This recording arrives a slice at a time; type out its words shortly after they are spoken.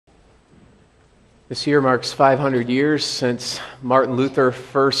This year marks 500 years since Martin Luther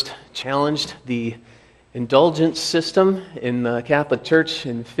first challenged the indulgence system in the Catholic Church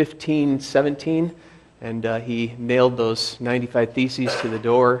in 1517, and he nailed those 95 Theses to the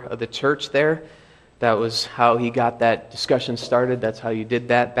door of the church there. That was how he got that discussion started. That's how you did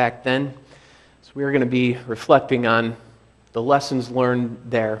that back then. So we're going to be reflecting on the lessons learned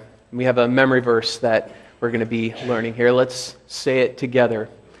there. We have a memory verse that we're going to be learning here. Let's say it together.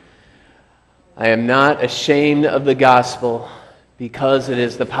 I am not ashamed of the gospel, because it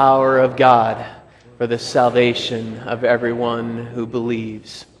is the power of God for the salvation of everyone who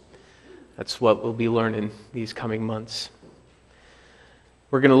believes. That's what we'll be learning these coming months.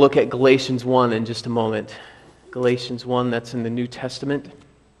 We're going to look at Galatians 1 in just a moment. Galatians 1, that's in the New Testament.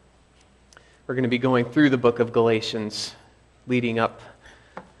 We're going to be going through the book of Galatians, leading up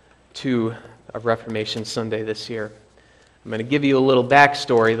to a Reformation Sunday this year. I'm going to give you a little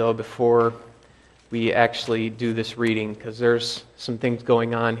backstory, though, before we actually do this reading, because there's some things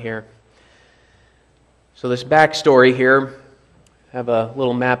going on here. So this backstory here, I have a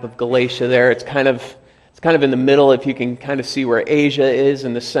little map of Galatia there. It's kind of in the middle. If you can kind of see where Asia is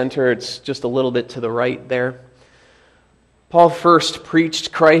in the center, it's just a little bit to the right there. Paul first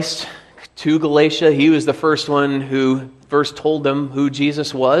preached Christ to Galatia. He was the first one who first told them who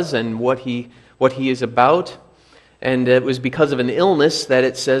Jesus was and what he is about. And it was because of an illness that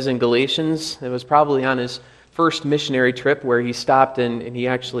it says in Galatians. It was probably on his first missionary trip where he stopped and he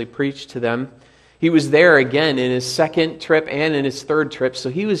actually preached to them. He was there again in his second trip and in his third trip,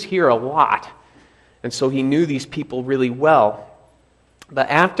 so he was here a lot. And so he knew these people really well. But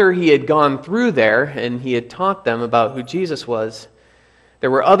after he had gone through there and he had taught them about who Jesus was,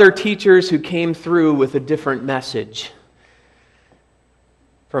 there were other teachers who came through with a different message.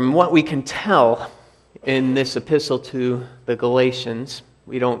 From what we can tell in this epistle to the Galatians,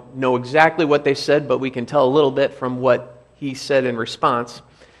 we don't know exactly what they said, but we can tell a little bit from what he said in response.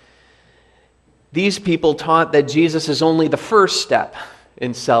 These people taught that Jesus is only the first step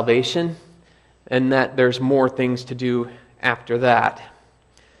in salvation, and that there's more things to do after that.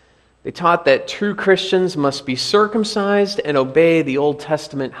 They taught that true Christians must be circumcised and obey the Old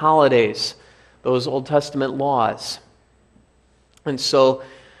Testament holidays, those Old Testament laws. And so,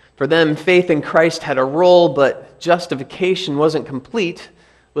 for them, faith in Christ had a role, but justification wasn't complete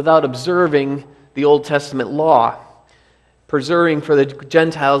without observing the Old Testament law, preserving for the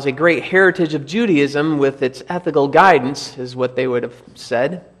Gentiles a great heritage of Judaism with its ethical guidance, is what they would have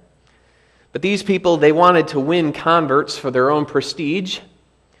said. But these people, they wanted to win converts for their own prestige,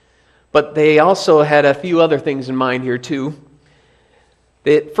 but they also had a few other things in mind here too.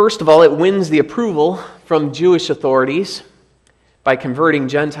 First of all, it wins the approval from Jewish authorities by converting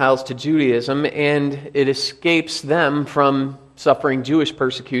Gentiles to Judaism, and it escapes them from suffering Jewish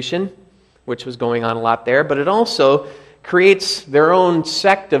persecution, which was going on a lot there, but it also creates their own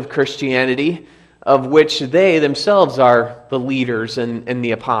sect of Christianity, of which they themselves are the leaders and the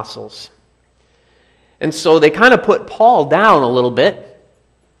apostles. And so they kind of put Paul down a little bit.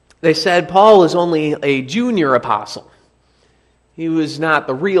 They said Paul is only a junior apostle. He was not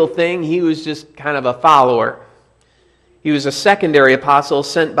the real thing. He was just kind of a follower. He was a secondary apostle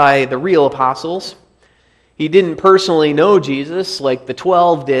sent by the real apostles. He didn't personally know Jesus like the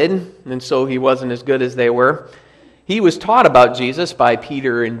 12 did, and so he wasn't as good as they were. He was taught about Jesus by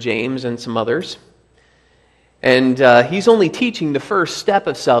Peter and James and some others. And he's only teaching the first step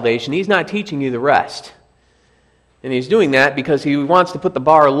of salvation. He's not teaching you the rest. And he's doing that because he wants to put the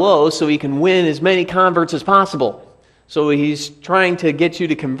bar low so he can win as many converts as possible. So he's trying to get you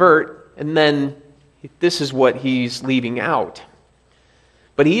to convert, and then this is what he's leaving out.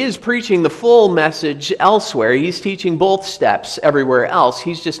 But he is preaching the full message elsewhere. He's teaching both steps everywhere else.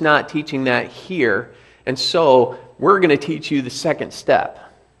 He's just not teaching that here. And so we're going to teach you the second step.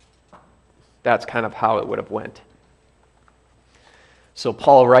 That's kind of how it would have went. So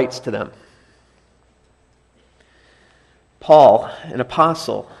Paul writes to them. Paul, an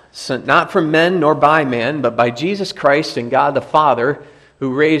apostle, sent not from men nor by man, but by Jesus Christ and God the Father,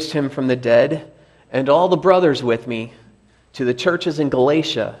 who raised him from the dead, and all the brothers with me, to the churches in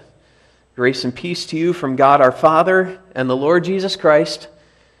Galatia. Grace and peace to you from God our Father and the Lord Jesus Christ,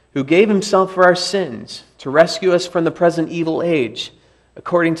 who gave himself for our sins to rescue us from the present evil age,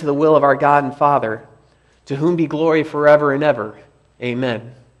 according to the will of our God and Father, to whom be glory forever and ever.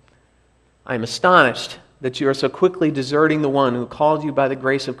 Amen. I am astonished that you are so quickly deserting the one who called you by the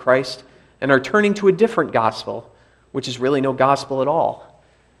grace of Christ and are turning to a different gospel, which is really no gospel at all.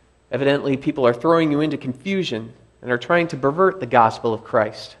 Evidently, people are throwing you into confusion and are trying to pervert the gospel of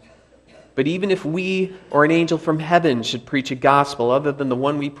Christ. But even if we or an angel from heaven should preach a gospel other than the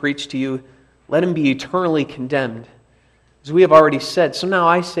one we preach to you, let him be eternally condemned. As we have already said, so now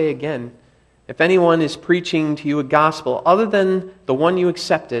I say again, if anyone is preaching to you a gospel other than the one you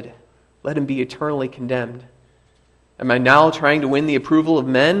accepted, let him be eternally condemned. Am I now trying to win the approval of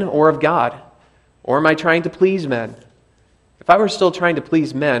men or of God? Or am I trying to please men? If I were still trying to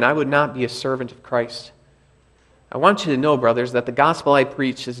please men, I would not be a servant of Christ. I want you to know, brothers, that the gospel I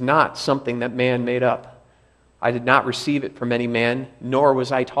preach is not something that man made up. I did not receive it from any man, nor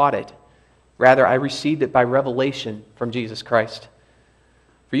was I taught it. Rather, I received it by revelation from Jesus Christ.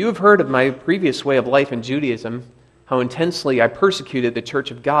 For you have heard of my previous way of life in Judaism, how intensely I persecuted the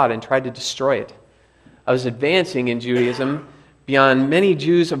church of God and tried to destroy it. I was advancing in Judaism beyond many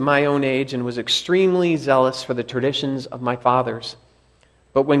Jews of my own age and was extremely zealous for the traditions of my fathers.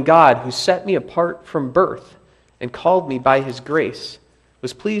 But when God, who set me apart from birth and called me by his grace,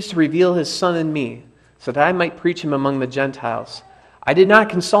 was pleased to reveal his Son in me, so that I might preach him among the Gentiles, I did not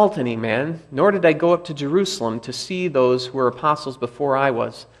consult any man, nor did I go up to Jerusalem to see those who were apostles before I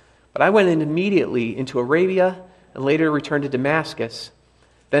was. But I went in immediately into Arabia and later returned to Damascus.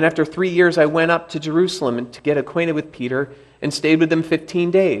 Then after 3 years I went up to Jerusalem to get acquainted with Peter and stayed with them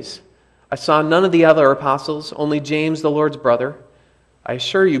 15 days. I saw none of the other apostles, only James, the Lord's brother. I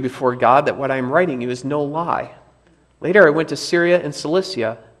assure you before God that what I am writing you is no lie. Later I went to Syria and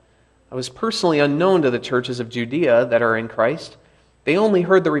Cilicia. I was personally unknown to the churches of Judea that are in Christ. They only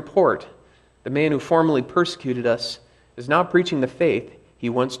heard the report. The man who formerly persecuted us is now preaching the faith he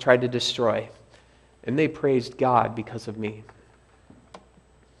once tried to destroy. And they praised God because of me.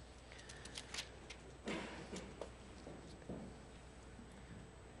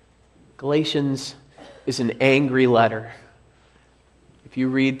 Galatians is an angry letter. If you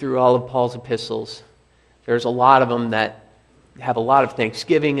read through all of Paul's epistles, there's a lot of them that have a lot of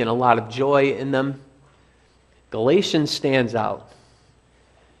thanksgiving and a lot of joy in them. Galatians stands out.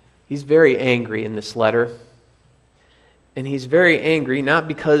 He's very angry in this letter. And he's very angry not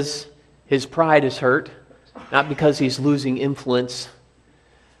because his pride is hurt, not because he's losing influence.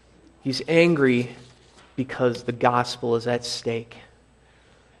 He's angry because the gospel is at stake.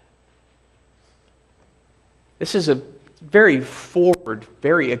 This is a very forward,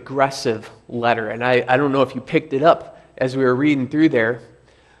 very aggressive letter, and I don't know if you picked it up as we were reading through there,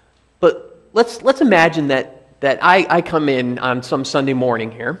 but let's imagine that I come in on some Sunday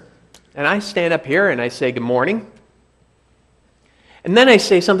morning here, and I stand up here and I say good morning, and then I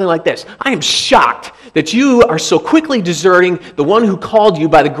say something like this: I am shocked that you are so quickly deserting the one who called you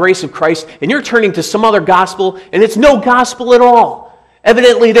by the grace of Christ, and you're turning to some other gospel, and it's no gospel at all.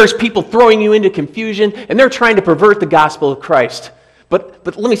 Evidently, there's people throwing you into confusion, and they're trying to pervert the gospel of Christ. But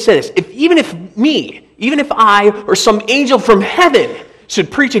let me say this. Even if I or some angel from heaven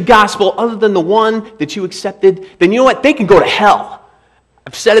should preach a gospel other than the one that you accepted, then you know what? They can go to hell.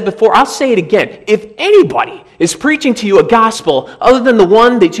 I've said it before. I'll say it again. If anybody is preaching to you a gospel other than the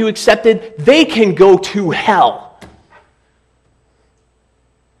one that you accepted, they can go to hell.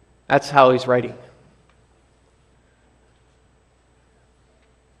 That's how he's writing.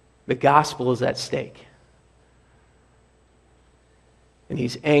 The gospel is at stake. And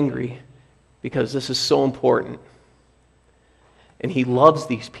he's angry because this is so important. And he loves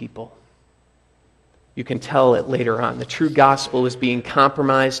these people. You can tell it later on. The true gospel is being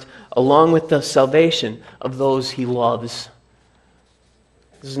compromised along with the salvation of those he loves.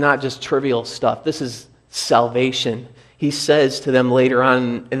 This is not just trivial stuff. This is salvation. He says to them later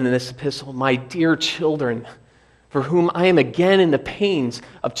on in this epistle, "My dear children, for whom I am again in the pains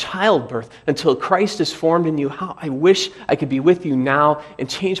of childbirth until Christ is formed in you, how I wish I could be with you now and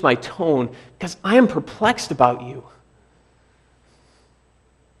change my tone, because I am perplexed about you."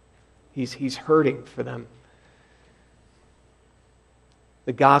 He's hurting for them.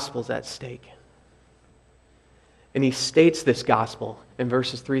 The gospel's at stake. And he states this gospel in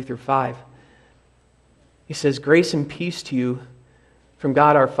verses 3 through 5. He says, "Grace and peace to you from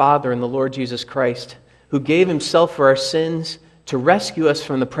God our Father and the Lord Jesus Christ, who gave himself for our sins to rescue us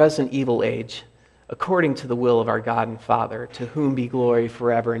from the present evil age, according to the will of our God and Father, to whom be glory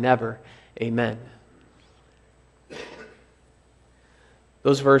forever and ever. Amen."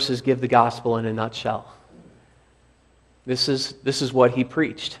 Those verses give the gospel in a nutshell. This is what he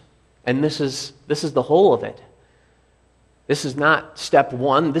preached. And this is the whole of it. This is not step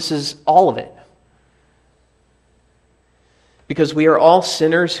one. This is all of it. Because we are all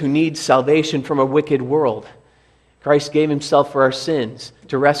sinners who need salvation from a wicked world. Christ gave himself for our sins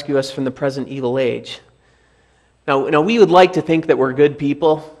to rescue us from the present evil age. Now we would like to think that we're good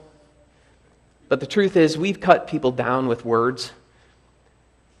people, but the truth is we've cut people down with words.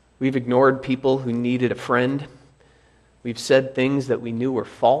 We've ignored people who needed a friend. We've said things that we knew were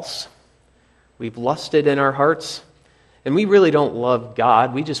false. We've lusted in our hearts, and we really don't love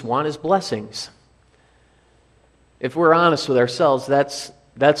God. We just want His blessings. If we're honest with ourselves, that's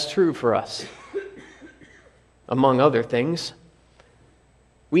true for us. Among other things,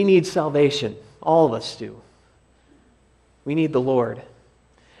 we need salvation. All of us do. We need the Lord.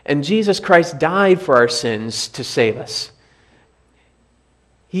 And Jesus Christ died for our sins to save us.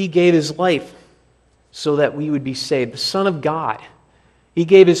 He gave His life so that we would be saved. The Son of God. He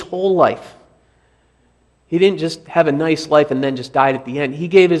gave His whole life. He didn't just have a nice life and then just died at the end. He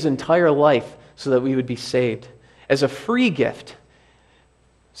gave His entire life so that we would be saved. As a free gift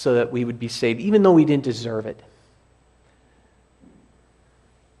so that we would be saved, even though we didn't deserve it.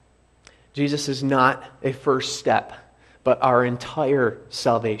 Jesus is not a first step, but our entire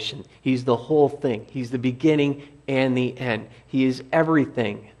salvation. He's the whole thing. He's the beginning and the end. He is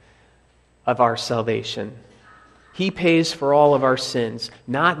everything of our salvation. He pays for all of our sins,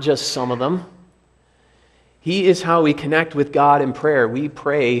 not just some of them. He is how we connect with God in prayer. We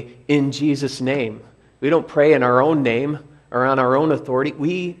pray in Jesus' name. We don't pray in our own name or on our own authority.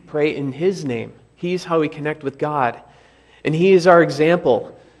 We pray in His name. He's how we connect with God. And He is our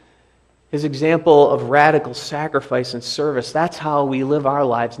example. His example of radical sacrifice and service. That's how we live our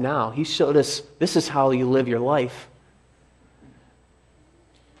lives now. He showed us this is how you live your life.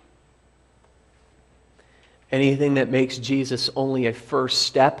 Anything that makes Jesus only a first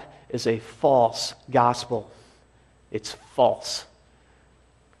step is a false gospel. It's false.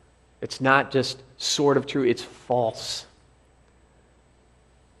 It's not just sort of true, it's false.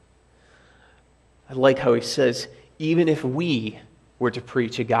 I like how he says, even if we were to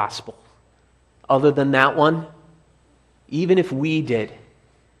preach a gospel other than that one, even if we did,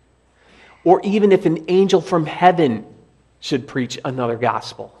 or even if an angel from heaven should preach another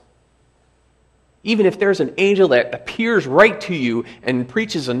gospel, even if there's an angel that appears right to you and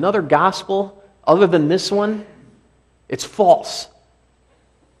preaches another gospel other than this one, it's false.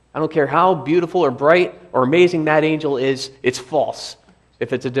 I don't care how beautiful or bright or amazing that angel is, it's false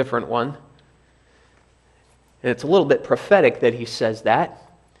if it's a different one. And it's a little bit prophetic that he says that,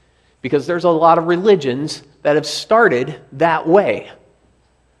 because there's a lot of religions that have started that way.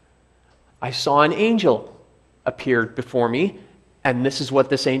 I saw an angel appear before me, and this is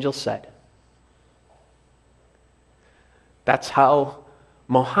what this angel said. That's how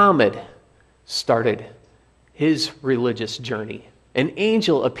Muhammad started his religious journey. An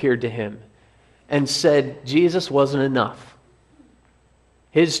angel appeared to him and said Jesus wasn't enough.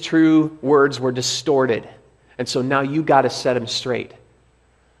 His true words were distorted. And so now you got to set him straight.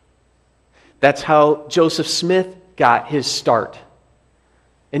 That's how Joseph Smith got his start.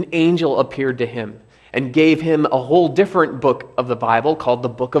 An angel appeared to him and gave him a whole different book of the Bible called the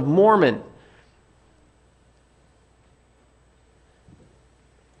Book of Mormon.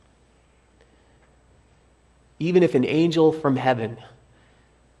 Even if an angel from heaven.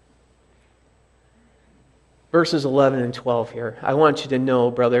 Verses 11 and 12 here. I want you to know,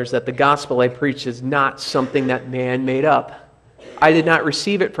 brothers, that the gospel I preach is not something that man made up. I did not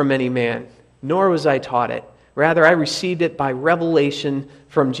receive it from any man, nor was I taught it. Rather, I received it by revelation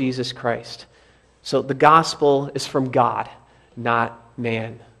from Jesus Christ. So the gospel is from God, not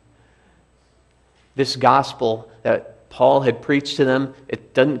man. This gospel that Paul had preached to them,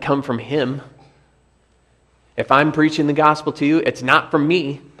 it doesn't come from him. If I'm preaching the gospel to you, it's not from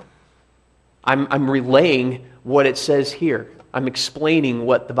me. I'm relaying what it says here. I'm explaining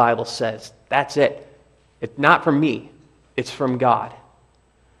what the Bible says. That's it. It's not from me. It's from God.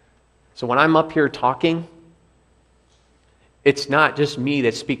 So when I'm up here talking, it's not just me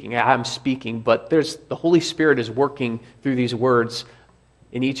that's speaking. I'm speaking, but the Holy Spirit is working through these words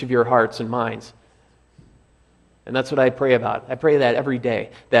in each of your hearts and minds. And that's what I pray about. I pray that every day,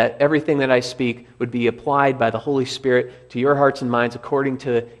 that everything that I speak would be applied by the Holy Spirit to your hearts and minds according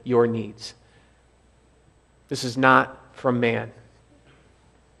to your needs. This is not from man.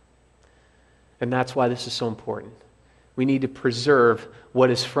 And that's why this is so important. We need to preserve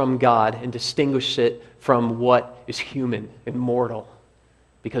what is from God and distinguish it from what is human and mortal,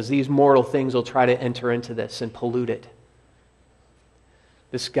 because these mortal things will try to enter into this and pollute it.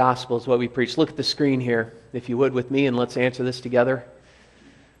 This gospel is what we preach. Look at the screen here, if you would, with me, and let's answer this together.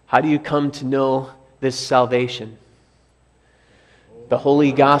 How do you come to know this salvation? The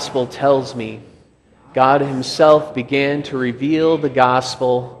Holy Gospel tells me God Himself began to reveal the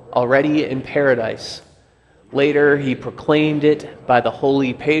gospel already in paradise. Later, He proclaimed it by the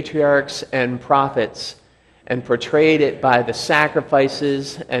holy patriarchs and prophets and portrayed it by the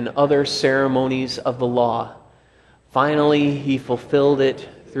sacrifices and other ceremonies of the law. Finally, He fulfilled it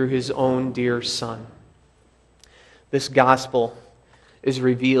through His own dear Son. This gospel is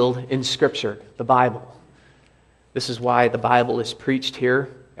revealed in Scripture, the Bible. This is why the Bible is preached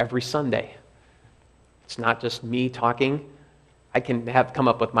here every Sunday. It's not just me talking. I can come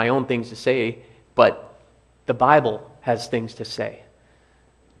up with my own things to say, but the Bible has things to say.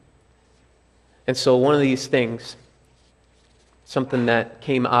 And so one of these things, something that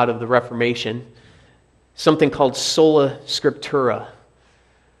came out of the Reformation, something called sola scriptura.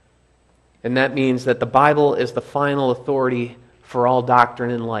 And that means that the Bible is the final authority for all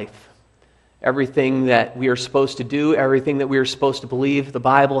doctrine in life. Everything that we are supposed to do, everything that we are supposed to believe, the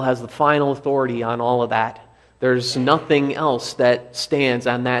Bible has the final authority on all of that. There's nothing else that stands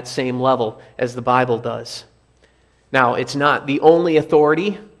on that same level as the Bible does. Now, it's not the only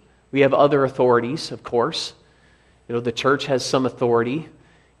authority. We have other authorities, of course. You know, the church has some authority.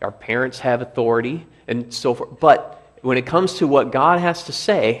 Our parents have authority, and so forth. But when it comes to what God has to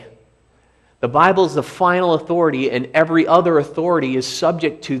say, the Bible is the final authority, and every other authority is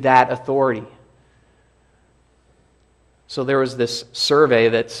subject to that authority. So there was this survey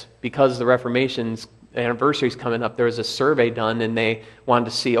that's, because the Reformation's anniversary is coming up, there was a survey done, and they wanted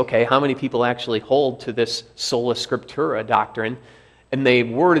to see, okay, how many people actually hold to this sola scriptura doctrine? And they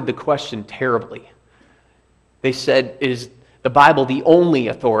worded the question terribly. They said, is the Bible the only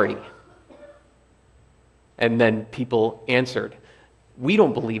authority? And then people answered, we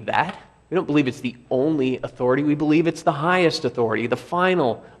don't believe that. We don't believe it's the only authority. We believe it's the highest authority, the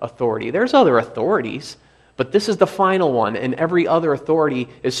final authority. There's other authorities, but this is the final one, and every other authority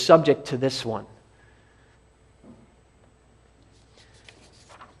is subject to this one.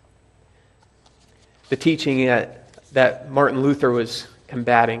 The teaching that Martin Luther was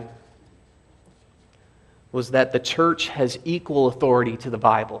combating was that the church has equal authority to the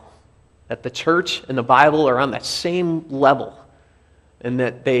Bible, that the church and the Bible are on that same level, and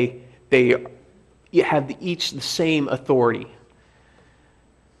that they have each the same authority.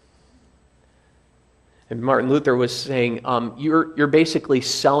 And Martin Luther was saying, you're basically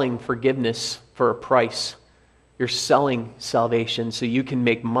selling forgiveness for a price. You're selling salvation so you can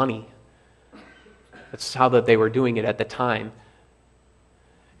make money. That's how that they were doing it at the time.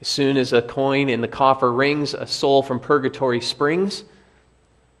 As soon as a coin in the coffer rings, a soul from purgatory springs,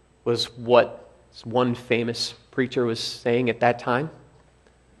 was what one famous preacher was saying at that time.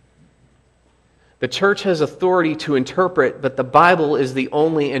 The church has authority to interpret, but the Bible is the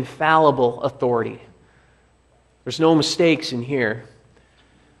only infallible authority. There's no mistakes in here.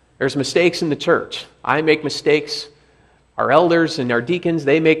 There's mistakes in the church. I make mistakes. Our elders and our deacons,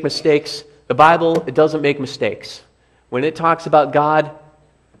 they make mistakes. The Bible, it doesn't make mistakes. When it talks about God,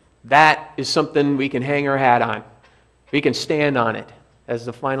 that is something we can hang our hat on. We can stand on it as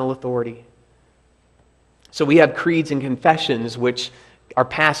the final authority. So we have creeds and confessions which are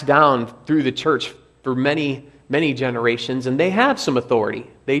passed down through the church for many, many generations, and they have some authority.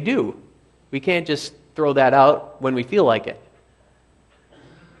 They do. We can't just throw that out when we feel like it.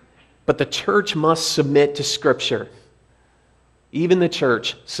 But the church must submit to Scripture. Even the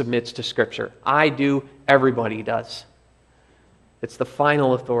church submits to Scripture. I do, everybody does. It's the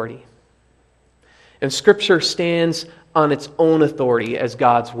final authority. And Scripture stands on its own authority as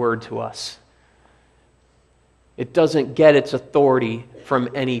God's word to us. It doesn't get its authority from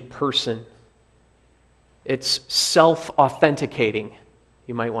any person. It's self-authenticating.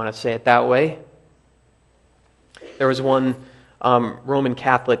 You might want to say it that way. There was one Roman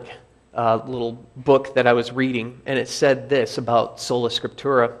Catholic little book that I was reading, and it said this about sola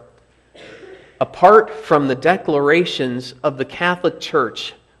scriptura. Apart from the declarations of the Catholic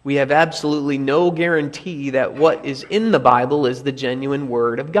Church, we have absolutely no guarantee that what is in the Bible is the genuine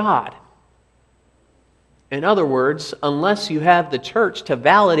Word of God. In other words, unless you have the church to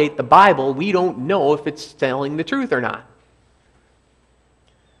validate the Bible, we don't know if it's telling the truth or not.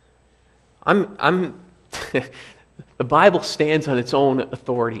 The Bible stands on its own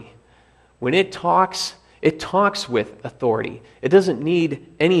authority. When it talks with authority. It doesn't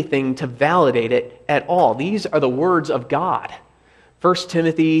need anything to validate it at all. These are the words of God. 2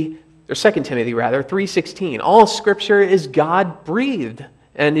 Timothy 3:16. All Scripture is God-breathed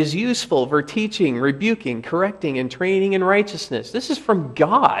and is useful for teaching, rebuking, correcting, and training in righteousness. This is from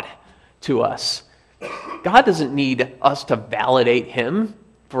God to us. God doesn't need us to validate Him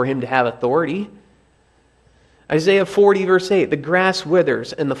for Him to have authority. Isaiah 40, verse 8, the grass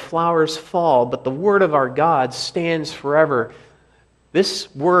withers and the flowers fall, but the word of our God stands forever.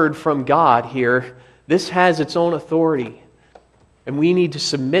 This word from God here, this has its own authority, and we need to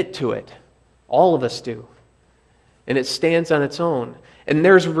submit to it. All of us do. And it stands on its own. And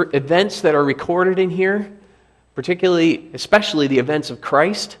there's events that are recorded in here, especially the events of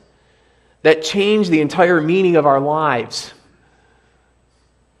Christ, that change the entire meaning of our lives.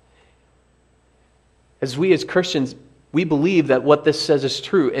 As we as Christians, we believe that what this says is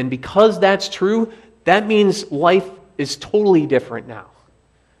true. And because that's true, that means life is totally different now.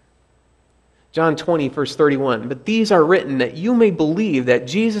 John 20, verse 31, "But these are written that you may believe that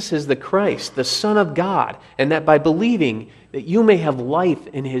Jesus is the Christ, the Son of God, and that by believing that you may have life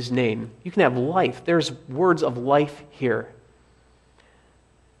in His name." You can have life. There's words of life here.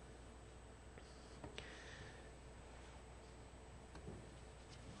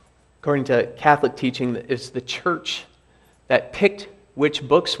 According to Catholic teaching, it's the church that picked which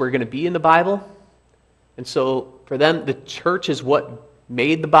books were going to be in the Bible. And so for them, the church is what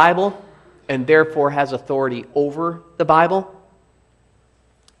made the Bible and therefore has authority over the Bible.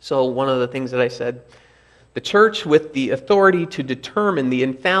 So one of the things that I said, the church with the authority to determine the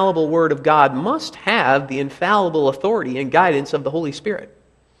infallible Word of God must have the infallible authority and guidance of the Holy Spirit.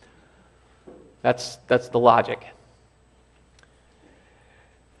 That's the logic.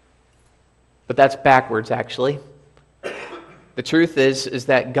 But that's backwards, actually. The truth is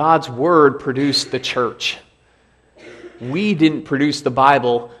that God's Word produced the church. We didn't produce the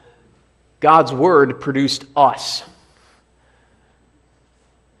Bible. God's Word produced us.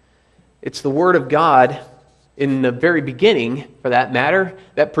 It's the Word of God in the very beginning, for that matter,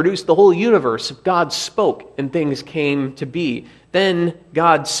 that produced the whole universe. God spoke and things came to be. Then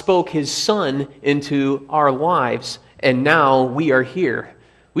God spoke His Son into our lives, and now we are here.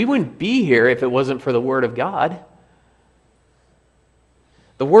 We wouldn't be here if it wasn't for the Word of God.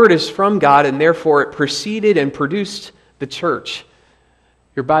 The Word is from God, and therefore it preceded and produced the church.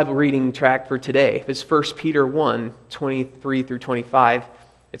 Your Bible reading track for today is 1 Peter 1, 23 through 25.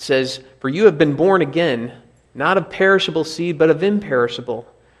 It says, "For you have been born again, not of perishable seed, but of imperishable,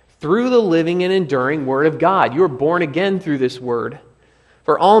 through the living and enduring Word of God." You are born again through this Word.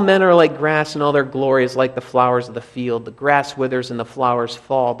 "For all men are like grass, and all their glory is like the flowers of the field. The grass withers and the flowers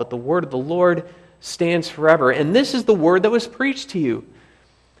fall, but the word of the Lord stands forever." And this is the word that was preached to you.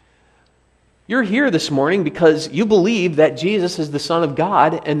 You're here this morning because you believe that Jesus is the Son of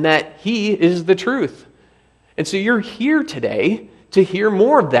God and that He is the truth. And so you're here today to hear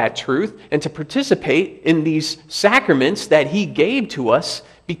more of that truth and to participate in these sacraments that He gave to us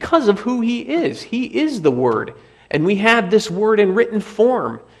because of who He is. He is the Word. And we have this Word in written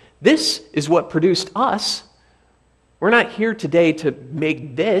form. This is what produced us. We're not here today to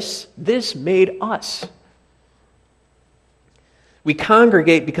make this. This made us. We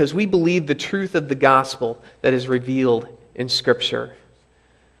congregate because we believe the truth of the gospel that is revealed in Scripture.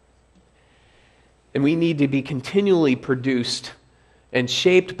 And we need to be continually produced and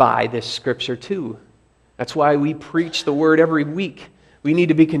shaped by this Scripture too. That's why we preach the Word every week. We need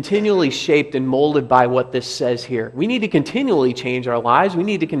to be continually shaped and molded by what this says here. We need to continually change our lives. We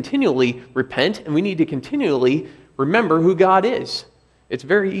need to continually repent, and we need to continually remember who God is. It's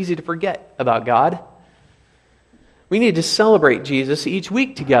very easy to forget about God. We need to celebrate Jesus each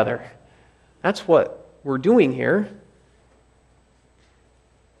week together. That's what we're doing here.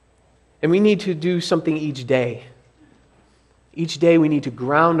 And we need to do something each day. Each day we need to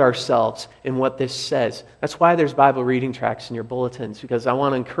ground ourselves in what this says. That's why there's Bible reading tracts in your bulletins, because I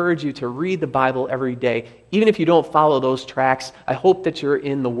want to encourage you to read the Bible every day. Even if you don't follow those tracts, I hope that you're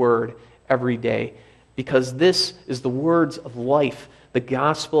in the Word every day, because this is the words of life, the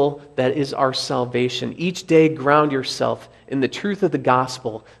gospel that is our salvation. Each day ground yourself in the truth of the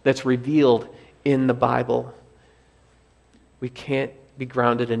gospel that's revealed in the Bible. We can't be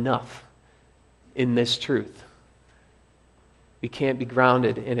grounded enough in this truth. We can't be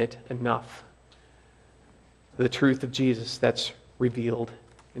grounded in it enough. The truth of Jesus that's revealed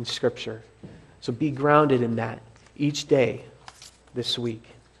in Scripture. So be grounded in that each day this week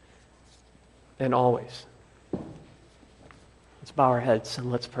and always. Let's bow our heads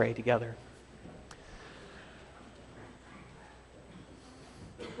and let's pray together.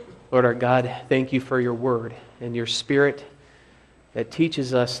 Lord our God, thank you for your word and your Spirit that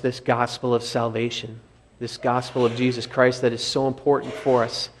teaches us this gospel of salvation, this gospel of Jesus Christ that is so important for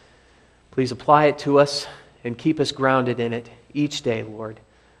us. Please apply it to us and keep us grounded in it each day, Lord,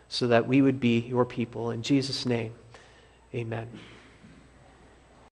 so that we would be your people. In Jesus' name, amen.